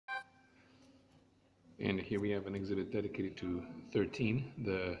And here we have an exhibit dedicated to 13,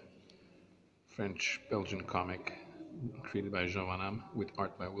 the French-Belgian comic created by Jean Van Hamme with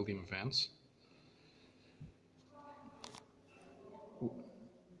art by William Vance.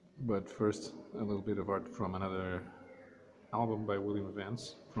 But first, a little bit of art from another album by William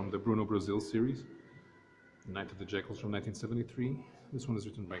Vance from the Bruno Brazil series, Night of the Jackals from 1973. This one is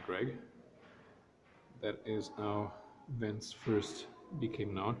written by Greg. That is how Vance first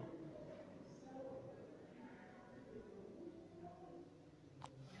became known.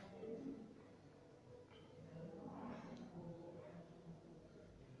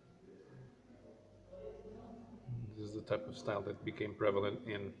 This is the type of style that became prevalent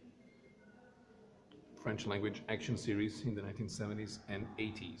in French language action series in the 1970s and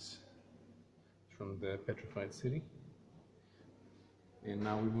 80s. It's from the Petrified City. And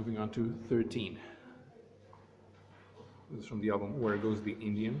now we're moving on to 13. This is from the album Where Goes the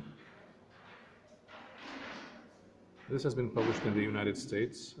Indian. This has been published in the United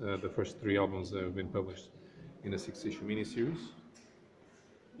States. The first 3 albums have been published in a 6-issue miniseries.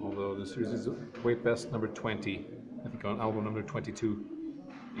 Although the series is way past number 20, I think on album number 22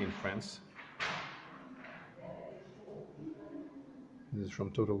 in France. This is from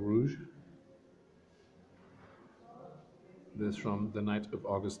Total Rouge. This is from The Night of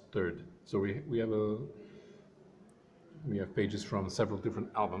August 3rd. So we have pages from several different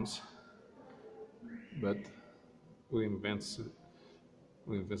albums, but William Vance's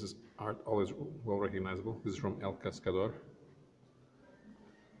art always well recognizable. This is from El Cascador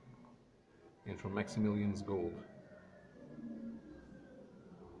and from Maximilian's Gold.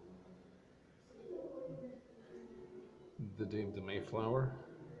 The Day of the Mayflower.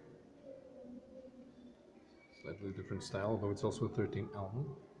 Slightly different style, although it's also a 13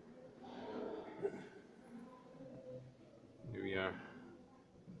 album. Here we are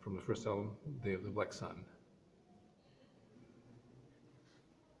from the first album, Day of the Black Sun.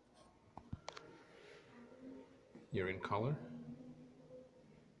 Here in color,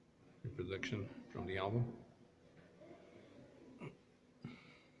 reproduction from the album.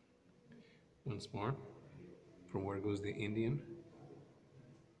 Once more, from Where Goes the Indian,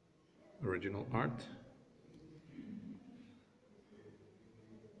 original art.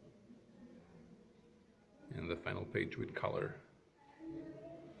 And the final page with color,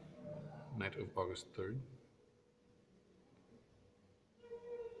 Night of August 3rd.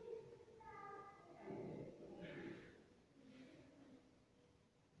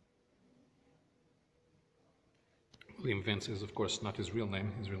 William Vance is, of course, not his real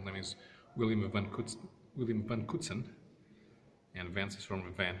name. His real name is William van Kutsen, and Vance is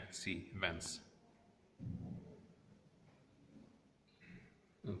from Van C. Vance.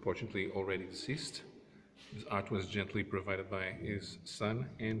 Unfortunately, already deceased. His art was gently provided by his son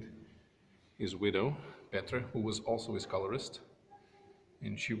and his widow, Petra, who was also his colorist,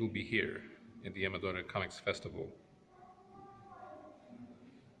 and she will be here at the Amadora Comics Festival.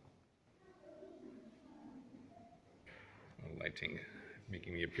 Lighting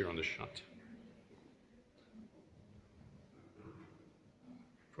making me appear on the shot.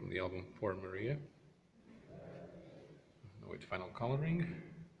 From the album For Maria, with final coloring.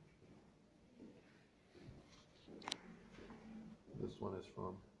 This one is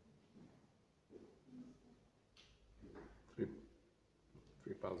from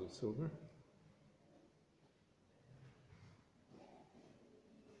Three Piles of Silver.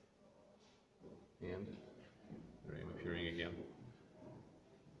 And there I am appearing again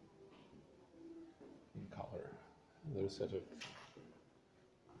in color. Another set of,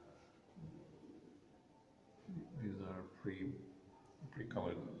 these are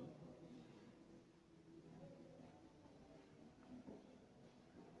pre-colored.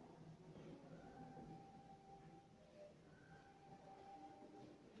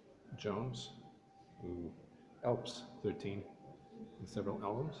 Jones, who helps 13 in several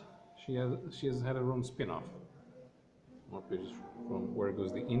albums. She has had her own spin-off. More pages from Where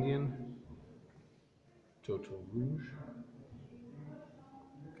Goes the Indian, Total Rouge,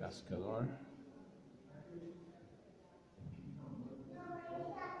 Cascador,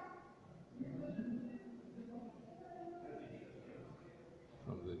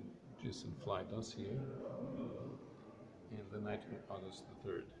 from the Jason Fly dossier, and The Night of August the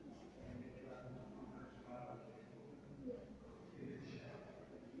 3rd.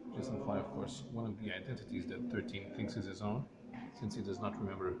 Jason Fly, of course, one of the identities that 13 thinks is his own, since he does not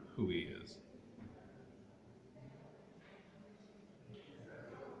remember who he is.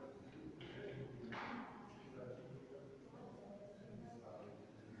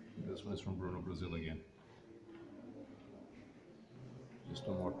 This one is from Bruno Brazil again. Just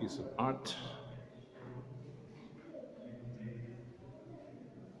one more piece of art.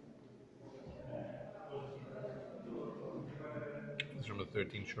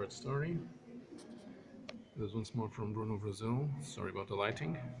 XIII short story. There's once more from Bruno Brazil. Sorry about the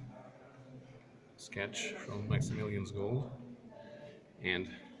lighting. Sketch from Maximilian's Gold. And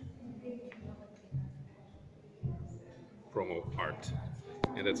promo art.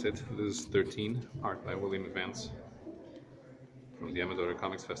 And that's it. This is 13, art by William Vance from the Amadora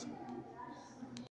Comics Festival.